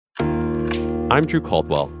I'm Drew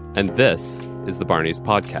Caldwell, and this is the Barneys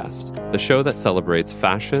podcast, the show that celebrates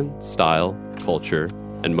fashion, style, culture,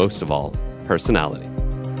 and most of all, personality.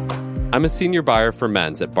 I'm a senior buyer for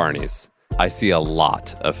men's at Barneys. I see a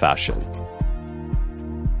lot of fashion.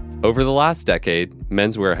 Over the last decade,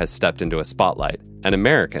 menswear has stepped into a spotlight, and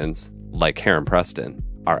Americans, like Heron Preston,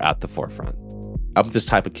 are at the forefront. I'm this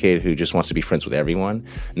type of kid who just wants to be friends with everyone,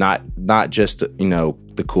 not just,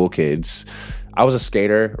 the cool kids. I was a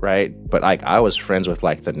skater, right? But I was friends with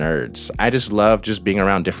the nerds. I just love just being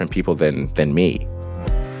around different people than me.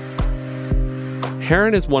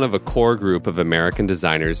 Heron is one of a core group of American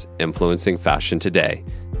designers influencing fashion today,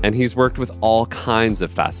 and he's worked with all kinds of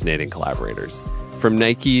fascinating collaborators, from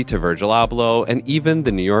Nike to Virgil Abloh and even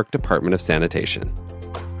the New York Department of Sanitation.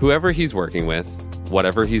 Whoever he's working with,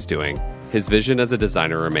 whatever he's doing, his vision as a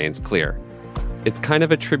designer remains clear. It's kind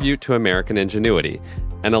of a tribute to American ingenuity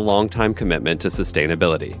and a long-time commitment to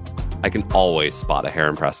sustainability. I can always spot a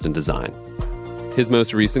Heron Preston design. His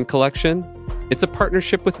most recent collection? It's a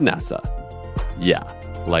partnership with NASA. Yeah,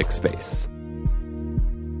 like space.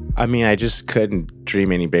 I mean, I just couldn't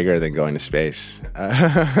dream any bigger than going to space.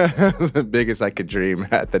 The biggest I could dream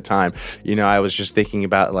at the time. I was just thinking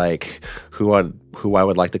about who I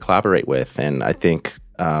would like to collaborate with, and I think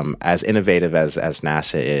as innovative as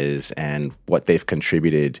NASA is, and what they've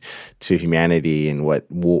contributed to humanity, and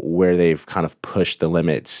where they've kind of pushed the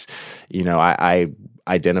limits, I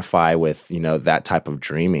identify with that type of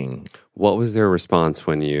dreaming. What was their response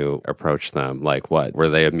when you approached them? What? Were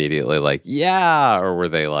they immediately like, yeah? Or were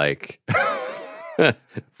they like,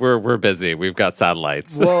 we're busy, we've got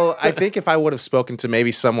satellites? Well, I think if I would have spoken to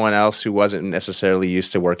maybe someone else who wasn't necessarily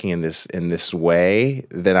used to working in this way,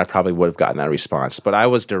 then I probably would have gotten that response. But I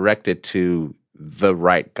was directed to the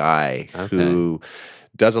right guy who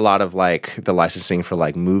does a lot of the licensing for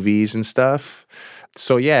movies and stuff.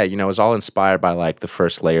 So yeah, it was all inspired by the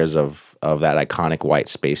first layers of that iconic white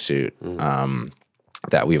spacesuit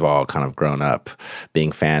that we've all kind of grown up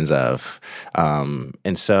being fans of.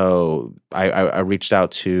 And so I reached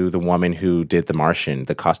out to the woman who did The Martian,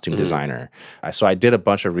 the costume designer. So I did a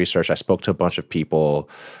bunch of research. I spoke to a bunch of people.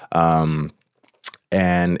 And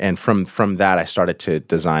from that, I started to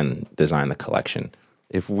design the collection.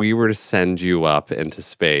 If we were to send you up into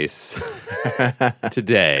space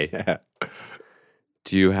today, yeah.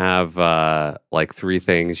 Do you have 3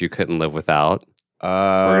 things you couldn't live without?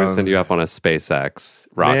 We're going to send you up on a SpaceX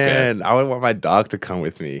rocket. Man, I would want my dog to come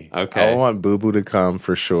with me. Okay. I would want Boo Boo to come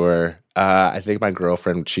for sure. I think my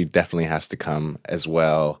girlfriend, she definitely has to come as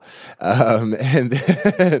well. Man,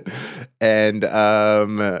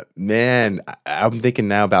 I'm thinking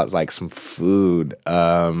now about some food.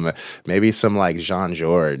 Maybe some Jean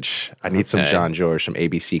Georges. I need some Jean Georges, some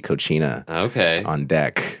ABC Cochina. Okay. On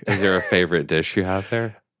deck. Is there a favorite dish you have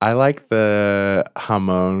there? I like the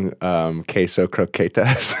jamon queso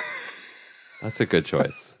croquetas. That's a good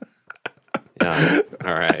choice. Yeah.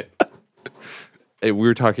 All right. We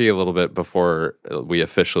were talking a little bit before we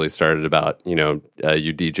officially started about, you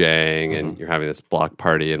DJing and you're having this block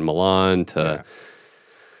party in Milan to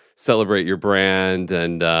celebrate your brand,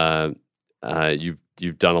 and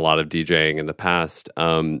you've done a lot of DJing in the past.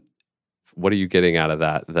 What are you getting out of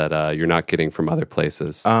that you're not getting from other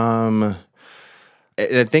places?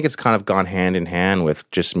 I think it's kind of gone hand in hand with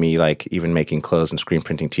just me even making clothes and screen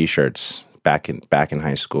printing T-shirts back in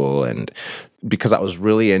high school, and because I was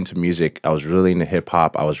really into music, I was really into hip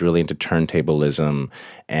hop, I was really into turntablism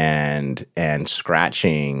and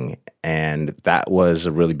scratching, and that was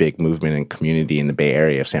a really big movement and community in the Bay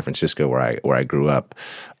Area of San Francisco where I grew up.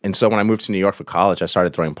 And so when I moved to New York for college, I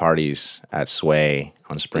started throwing parties at Sway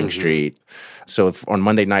on Spring Street. So on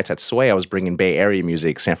Monday nights at Sway, I was bringing Bay Area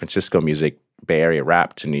music, San Francisco music, Bay Area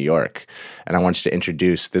rap to New York, and I wanted to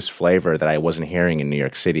introduce this flavor that I wasn't hearing in New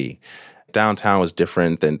York City. Downtown was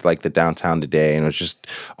different than the downtown today, and it was just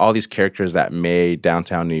all these characters that made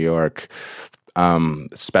downtown New York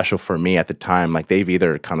special for me at the time. They've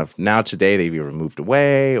either now today they've either moved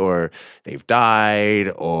away, or they've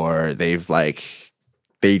died, or they've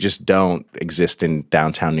they just don't exist in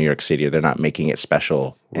downtown New York City, or they're not making it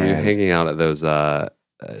special. Were you hanging out at those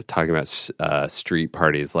talking about street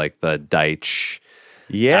parties like the Deitch?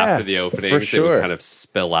 Yeah, after the openings, for sure. They would kind of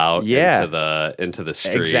spill out into the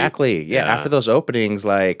street. Exactly. Yeah. After those openings,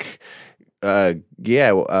 Grand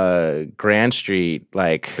Street,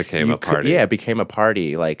 became a party. Yeah, it became a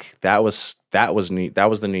party. That was that was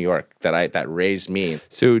the New York that raised me.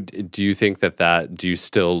 So do you think that do you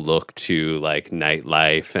still look to like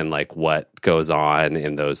nightlife and like what goes on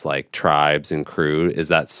in those like tribes and crew? Is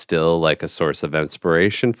that still like a source of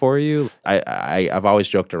inspiration for you? I've always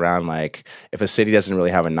joked around like if a city doesn't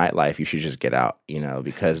really have a nightlife, you should just get out,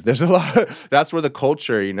 because there's a lot. That's where the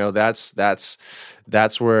culture,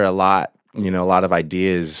 that's where a lot of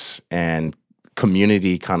ideas and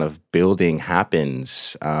community kind of building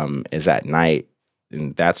happens, is at night,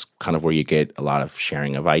 and that's kind of where you get a lot of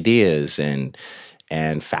sharing of ideas and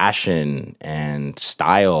fashion and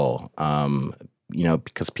style,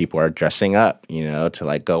 because people are dressing up, to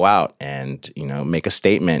like go out and make a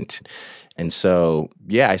statement. And so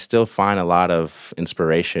I still find a lot of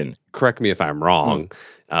inspiration. Correct me if I'm wrong,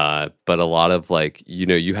 but a lot of like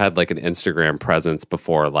you had like an Instagram presence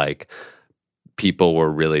before like people were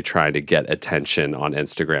really trying to get attention on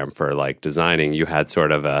Instagram for like designing. You had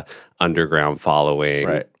sort of a underground following.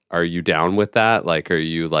 Right. Are you down with that? Like, are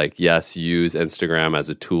you like, yes, use Instagram as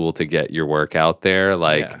a tool to get your work out there?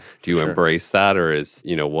 Like, do you embrace that, or is,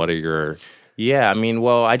 what are your... Yeah, I mean,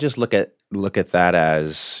 well, I just look at that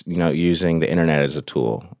as, using the internet as a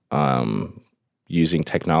tool, using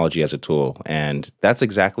technology as a tool. And that's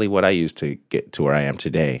exactly what I use to get to where I am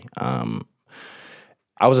today.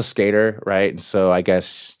 I was a skater, right? And so I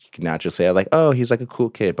guess you can naturally say like, oh, he's like a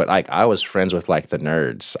cool kid. But like I was friends with like the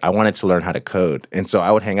nerds. I wanted to learn how to code. And so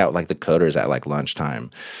I would hang out with like the coders at like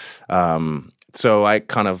lunchtime. So I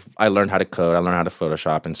learned how to code. I learned how to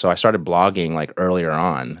Photoshop. And so I started blogging like earlier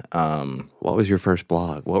on. What was your first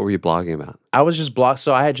blog? What were you blogging about? I was just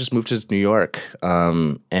So I had just moved to New York.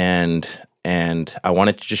 And I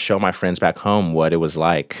wanted to just show my friends back home what it was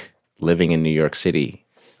like living in New York City.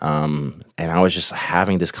 And I was just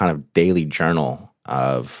having this kind of daily journal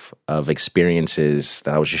of experiences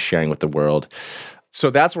that I was just sharing with the world. So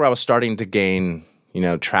that's where I was starting to gain,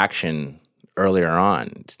 traction earlier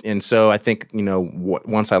on. And so I think,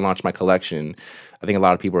 once I launched my collection, I think a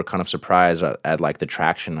lot of people were kind of surprised at like the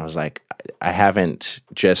traction. I was like, I haven't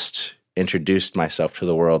just introduced myself to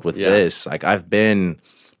the world with this. Like I've been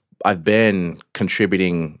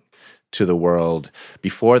contributing to the world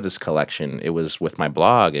before this collection. It was with my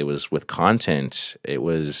blog, it was with content, it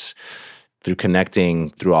was through connecting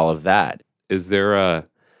through all of that. Is there a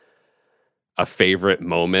favorite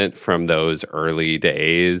moment from those early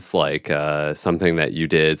days, like something that you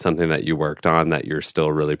did, something that you worked on that you're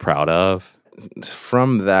still really proud of?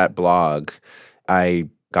 From that blog, I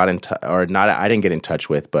got in touch, or not, I didn't get in touch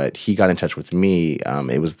with, but he got in touch with me.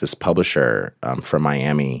 It was this publisher from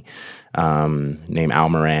Miami named Al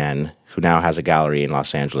Moran, who now has a gallery in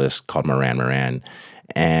Los Angeles called Moran.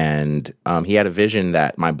 And he had a vision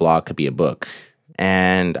that my blog could be a book.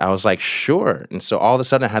 And I was like, sure. And so all of a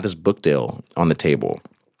sudden I had this book deal on the table.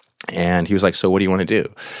 And he was like, so what do you want to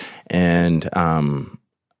do? And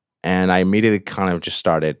I immediately kind of just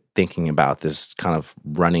started thinking about this kind of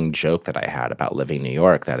running joke that I had about living in New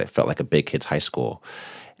York, that it felt like a big kid's high school.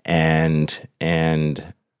 And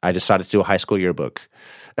I decided to do a high school yearbook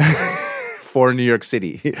for New York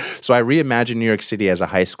City. So I reimagined New York City as a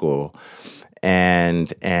high school, and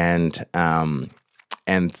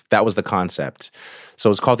that was the concept. So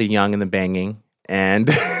it was called The Young and the Banging, and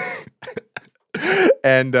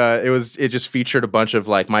it just featured a bunch of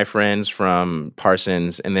like my friends from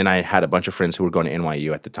Parsons, and then I had a bunch of friends who were going to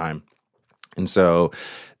NYU at the time. And so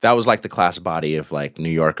that was like the class body of like New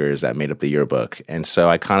Yorkers that made up the yearbook. And so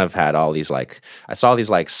I kind of had all these like, I saw these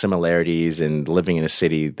like similarities in living in a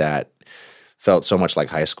city that felt so much like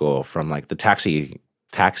high school, from like the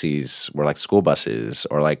taxis were like school buses,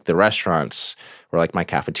 or like the restaurants were like my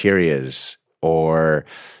cafeterias, or,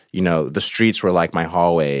 the streets were like my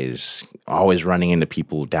hallways, always running into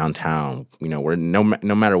people downtown, where no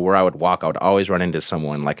matter where I would walk, I would always run into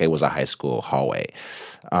someone like it was a high school hallway.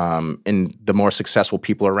 And the more successful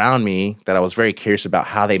people around me that I was very curious about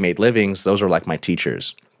how they made livings, those were like my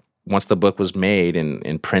teachers. Once the book was made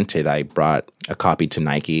and printed, I brought a copy to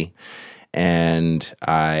Nike, and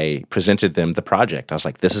I presented them the project. I was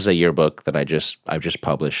like, this is a yearbook that I've just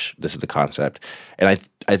published. This is the concept. And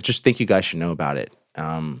I just think you guys should know about it.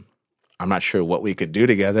 I'm not sure what we could do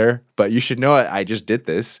together, but you should know it. I just did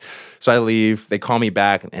this. So I leave. They call me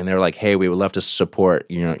back, and they're like, hey, we would love to support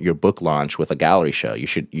your book launch with a gallery show. You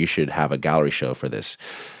should have a gallery show for this.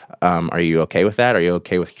 Are you okay with that? Are you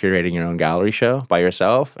okay with curating your own gallery show by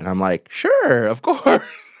yourself? And I'm like, sure, of course.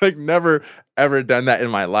 Like, never, ever done that in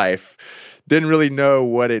my life. Didn't really know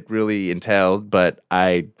what it really entailed, but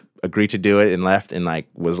I agreed to do it and left and like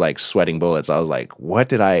was like sweating bullets. I was like, what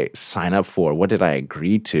did I sign up for? What did I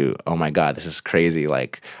agree to? Oh my God, this is crazy.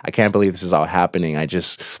 Like, I can't believe this is all happening. I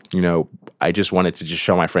just wanted to just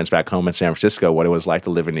show my friends back home in San Francisco what it was like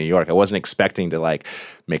to live in New York. I wasn't expecting to like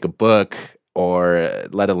make a book or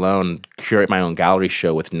let alone curate my own gallery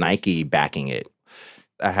show with Nike backing it.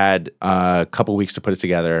 I had a couple weeks to put it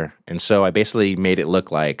together. And so I basically made it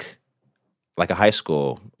look like a high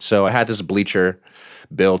school. So I had this bleacher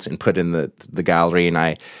built and put in the gallery, and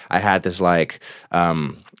I had this like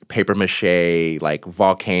paper mache like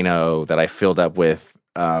volcano that I filled up with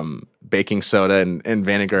baking soda and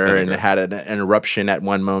vinegar, and it had an eruption at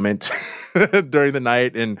one moment during the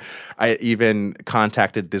night. And I even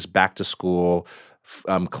contacted this back to school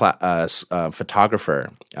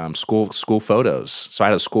photographer, school photos. So I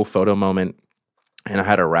had a school photo moment, and I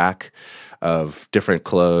had a rack of different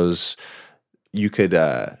clothes. You could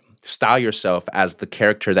style yourself as the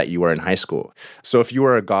character that you were in high school. So if you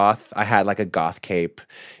were a goth, I had like a goth cape.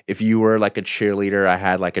 If you were like a cheerleader, I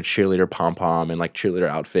had like a cheerleader pom-pom and like cheerleader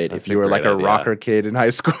outfit. That's if you were like a rocker kid in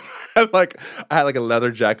high school, I had like a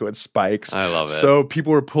leather jacket with spikes. I love it. So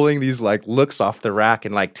people were pulling these like looks off the rack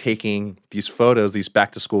and like taking these photos, these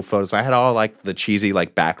back to school photos. I had all like the cheesy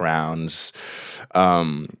like backgrounds.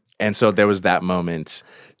 And so there was that moment.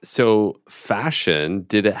 So fashion,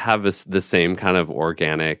 did it have the same kind of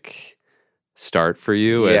organic start for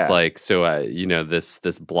you as like, so, this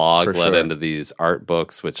blog For led sure. into these art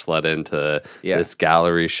books, which led into Yeah. this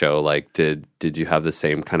gallery show. Like, did you have the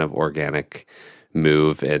same kind of organic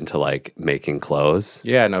move into like making clothes?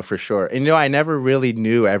 Yeah, no, for sure. And I never really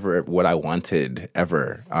knew ever what I wanted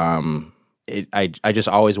ever. I just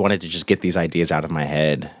always wanted to just get these ideas out of my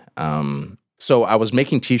head. So I was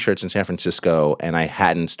making T-shirts in San Francisco, and I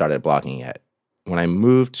hadn't started blogging yet. When I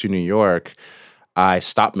moved to New York, I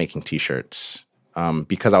stopped making T-shirts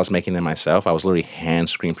because I was making them myself. I was literally hand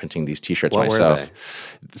screen printing these T-shirts myself. Were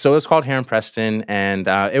they? So it was called Heron Preston, and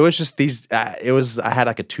it was just these. I had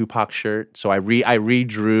like a Tupac shirt, so I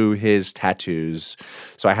redrew his tattoos.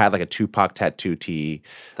 So I had like a Tupac tattoo tee.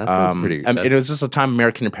 That sounds pretty. It was just a time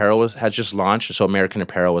American Apparel had just launched, so American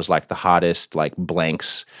Apparel was like the hottest like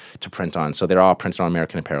blanks to print on. So they're all printed on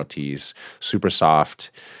American Apparel tees, super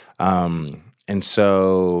soft, and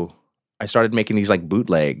so I started making these like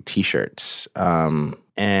bootleg T-shirts,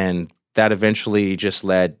 and that eventually just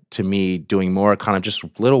led to me doing more kind of just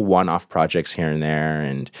little one-off projects here and there.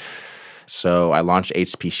 And so I launched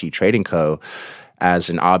HPC Trading Co.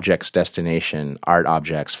 as an objects destination, art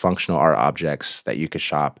objects, functional art objects that you could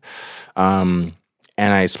shop. And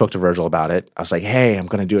I spoke to Virgil about it. I was like, hey, I'm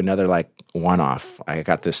going to do another like one-off. I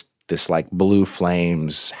got this like Blue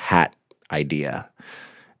Flames hat idea.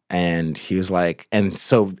 And he was like, and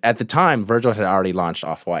so at the time, Virgil had already launched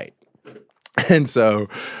Off-White. And so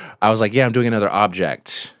I was like, yeah, I'm doing another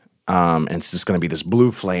object. And it's just going to be this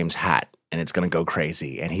Blue Flames hat, and it's going to go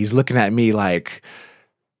crazy. And he's looking at me like,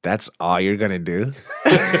 that's all you're going to do?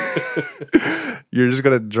 You're just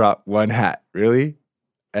going to drop one hat, really?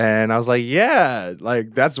 And I was like, yeah,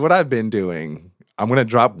 like that's what I've been doing. I'm going to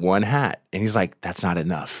drop one hat. And he's like, that's not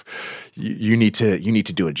enough. You need to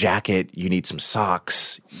do a jacket. You need some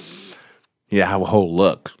socks. You need to have a whole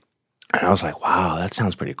look. And I was like, wow, that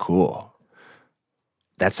sounds pretty cool.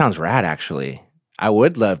 That sounds rad, actually. I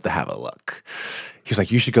would love to have a look. He was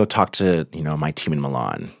like, you should go talk to, my team in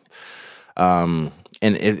Milan.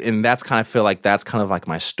 And that's kind of feel like that's kind of like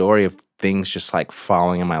my story of things just like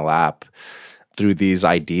falling in my lap through these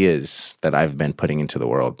ideas that I've been putting into the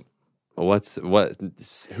world. Who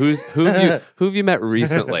have you met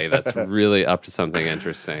recently that's really up to something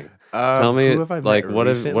interesting? Tell me, like, what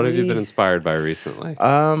have you been inspired by recently?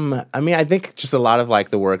 I mean, I think just a lot of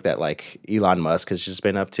like the work that like Elon Musk has just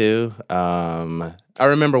been up to. I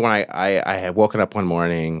remember when I had woken up one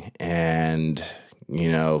morning and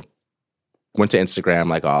went to Instagram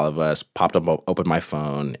like all of us, opened my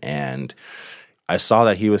phone, and I saw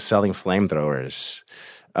that he was selling flamethrowers.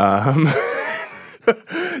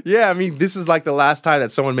 Yeah, I mean, this is like the last time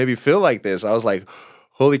that someone made me feel like this. I was like,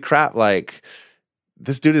 holy crap, like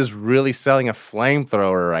this dude is really selling a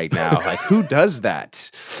flamethrower right now. Like, who does that?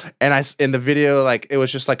 And in the video, like, it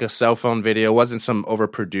was just like a cell phone video. It wasn't some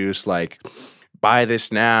overproduced, like, buy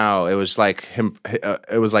this now. It was like him.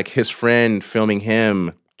 It was like his friend filming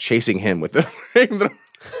him, chasing him with the flamethrower.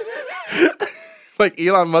 Like,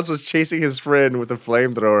 Elon Musk was chasing his friend with a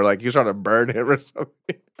flamethrower. Like, he was trying to burn him or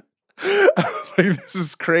something. Like, this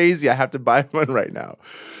is crazy. I have to buy one right now.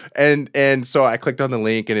 And so I clicked on the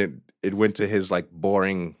link, and it went to his like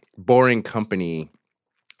boring company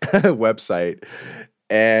website,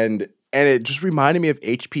 and it just reminded me of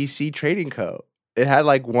HPC Trading Co. it had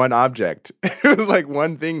like one object. It was like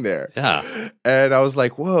one thing there. Yeah. And I was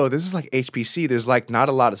like, whoa, this is like HPC. There's like not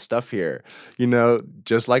a lot of stuff here.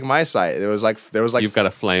 Just like my site. There was like You've got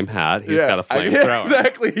a flame hat. He's got a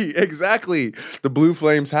flamethrower. Exactly. The Blue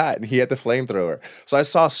Flames hat, and he had the flamethrower. So I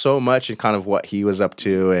saw so much in kind of what he was up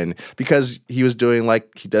to, and because he was doing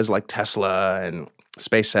he does like Tesla and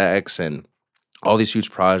SpaceX and all these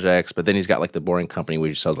huge projects, but then he's got like the Boring Company where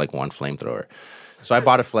he sells like one flamethrower. So I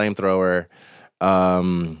bought a flamethrower.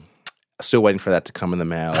 Still waiting for that to come in the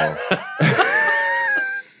mail.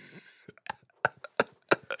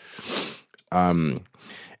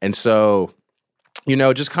 And so,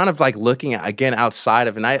 just kind of like looking at, again, outside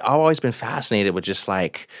of, and I've always been fascinated with just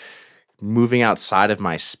like moving outside of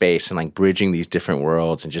my space and like bridging these different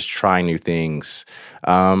worlds and just trying new things.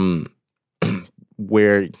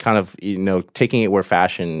 Where kind of, taking it where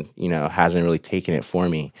fashion, hasn't really taken it for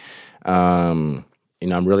me.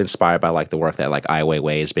 I'm really inspired by like the work that like Ai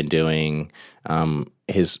Weiwei has been doing, all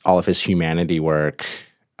of his humanity work.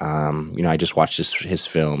 I just watched his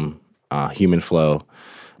film, Human Flow,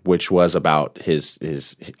 which was about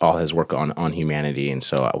all his work on humanity, and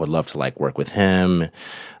so I would love to like work with him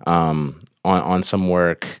on some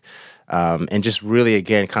work, and just really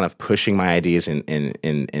again kind of pushing my ideas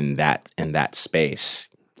in that space.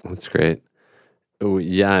 That's great.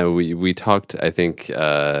 Yeah, we talked, I think,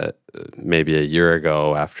 maybe a year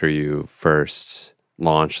ago after you first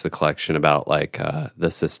launched the collection about like the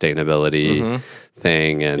sustainability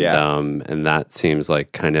thing, and and that seems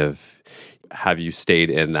like kind of, have you stayed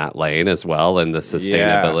in that lane as well, in the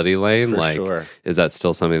sustainability lane? For like, sure. Is that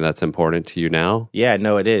still something that's important to you now? Yeah,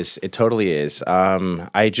 no, it is. It totally is.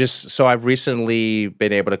 I've recently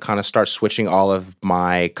been able to kind of start switching all of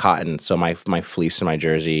my cotton, so my fleece and my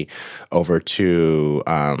jersey, over to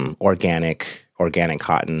organic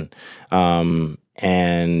cotton.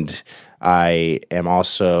 And I am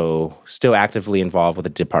also still actively involved with the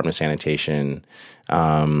Department of Sanitation.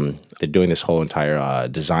 They're doing this whole entire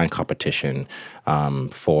design competition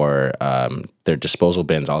for their disposal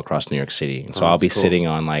bins all across New York City. And so I'll be sitting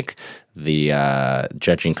on like the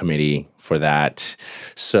judging committee for that.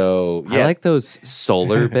 So I like those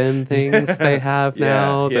solar bin things they have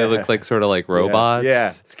now. They look like sort of like robots.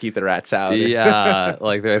 Yeah, to keep the rats out. Yeah,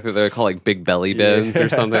 like they're called like big belly bins or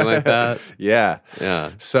something like that. Yeah.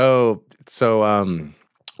 So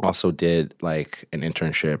Also did like an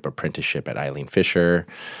internship, apprenticeship at Eileen Fisher,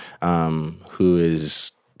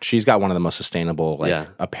 she's got one of the most sustainable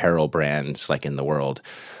apparel brands like in the world.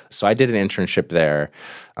 So I did an internship there.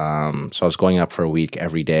 So I was going up for a week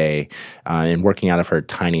every day and working out of her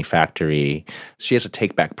tiny factory. She has a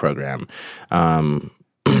take-back program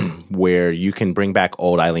where you can bring back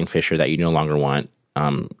old Eileen Fisher that you no longer want.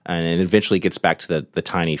 And it eventually gets back to the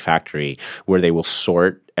tiny factory where they will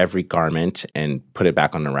sort every garment and put it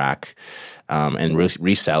back on the rack and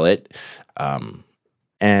resell it.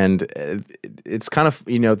 And it's kind of,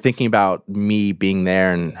 thinking about me being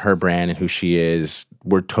there and her brand and who she is,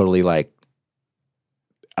 we're totally like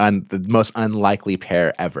the most unlikely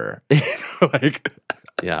pair ever.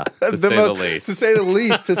 Yeah, to say the least.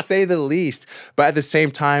 To say the least. But at the same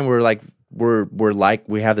time, we're like,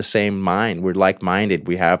 we have the same mind. We're like-minded.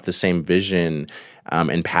 We have the same vision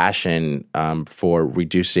and passion for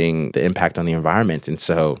reducing the impact on the environment. And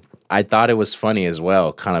so I thought it was funny as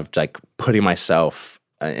well, kind of like putting myself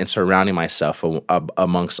and surrounding myself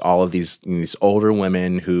amongst all of these older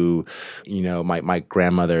women who, my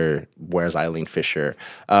grandmother wears Eileen Fisher,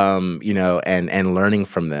 and learning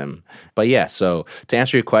from them. But yeah, so to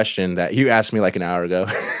answer your question that you asked me like an hour ago,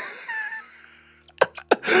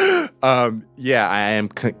 I am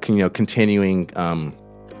continuing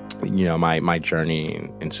my journey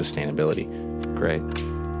in sustainability. Great.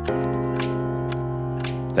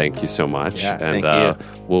 Thank you so much. Yeah, and thank you.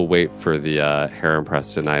 We'll wait for the Heron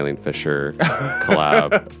Preston Eileen Fisher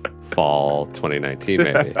collab fall 2019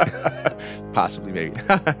 maybe. Possibly, maybe.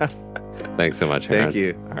 Thanks so much, Heron. Thank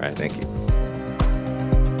you. All right. Thank you.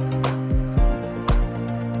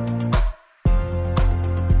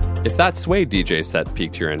 If that Sway DJ set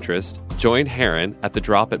piqued your interest, join Heron at the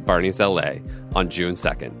Drop at Barneys LA on June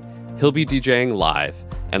 2nd. He'll be DJing live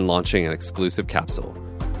and launching an exclusive capsule.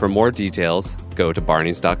 For more details, go to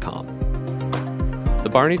barneys.com. The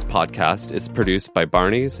Barneys podcast is produced by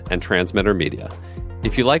Barneys and Transmitter Media.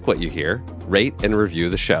 If you like what you hear, rate and review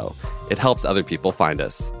the show. It helps other people find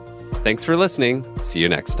us. Thanks for listening. See you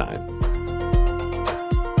next time.